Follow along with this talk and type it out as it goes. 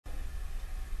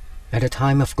At a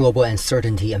time of global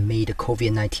uncertainty amid the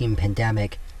COVID-19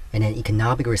 pandemic and an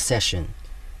economic recession,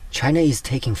 China is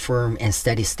taking firm and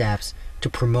steady steps to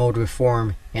promote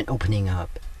reform and opening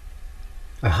up.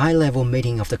 A high-level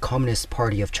meeting of the Communist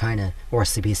Party of China, or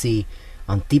CPC,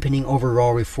 on deepening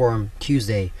overall reform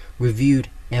Tuesday reviewed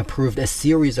and approved a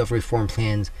series of reform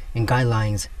plans and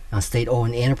guidelines on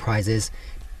state-owned enterprises,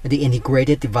 the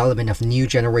integrated development of new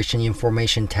generation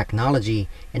information technology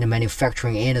in the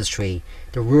manufacturing industry,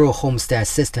 the rural homestead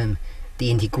system, the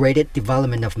integrated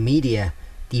development of media,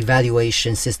 the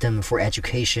evaluation system for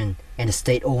education, and the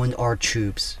state-owned art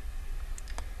troops.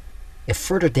 It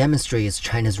further demonstrates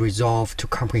China's resolve to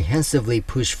comprehensively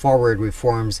push forward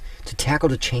reforms to tackle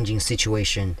the changing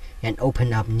situation and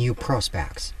open up new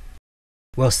prospects.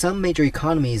 While some major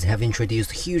economies have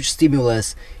introduced huge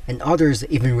stimulus and others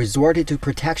even resorted to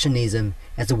protectionism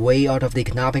as a way out of the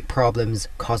economic problems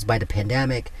caused by the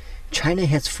pandemic, China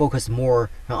has focused more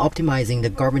on optimizing the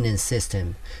governance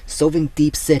system, solving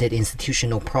deep-seated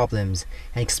institutional problems,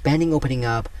 and expanding opening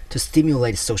up to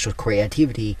stimulate social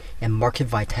creativity and market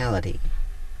vitality.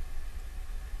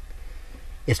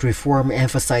 Its reform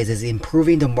emphasizes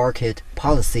improving the market,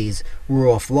 policies,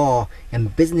 rule of law,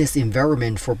 and business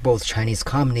environment for both Chinese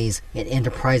companies and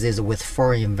enterprises with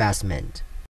foreign investment.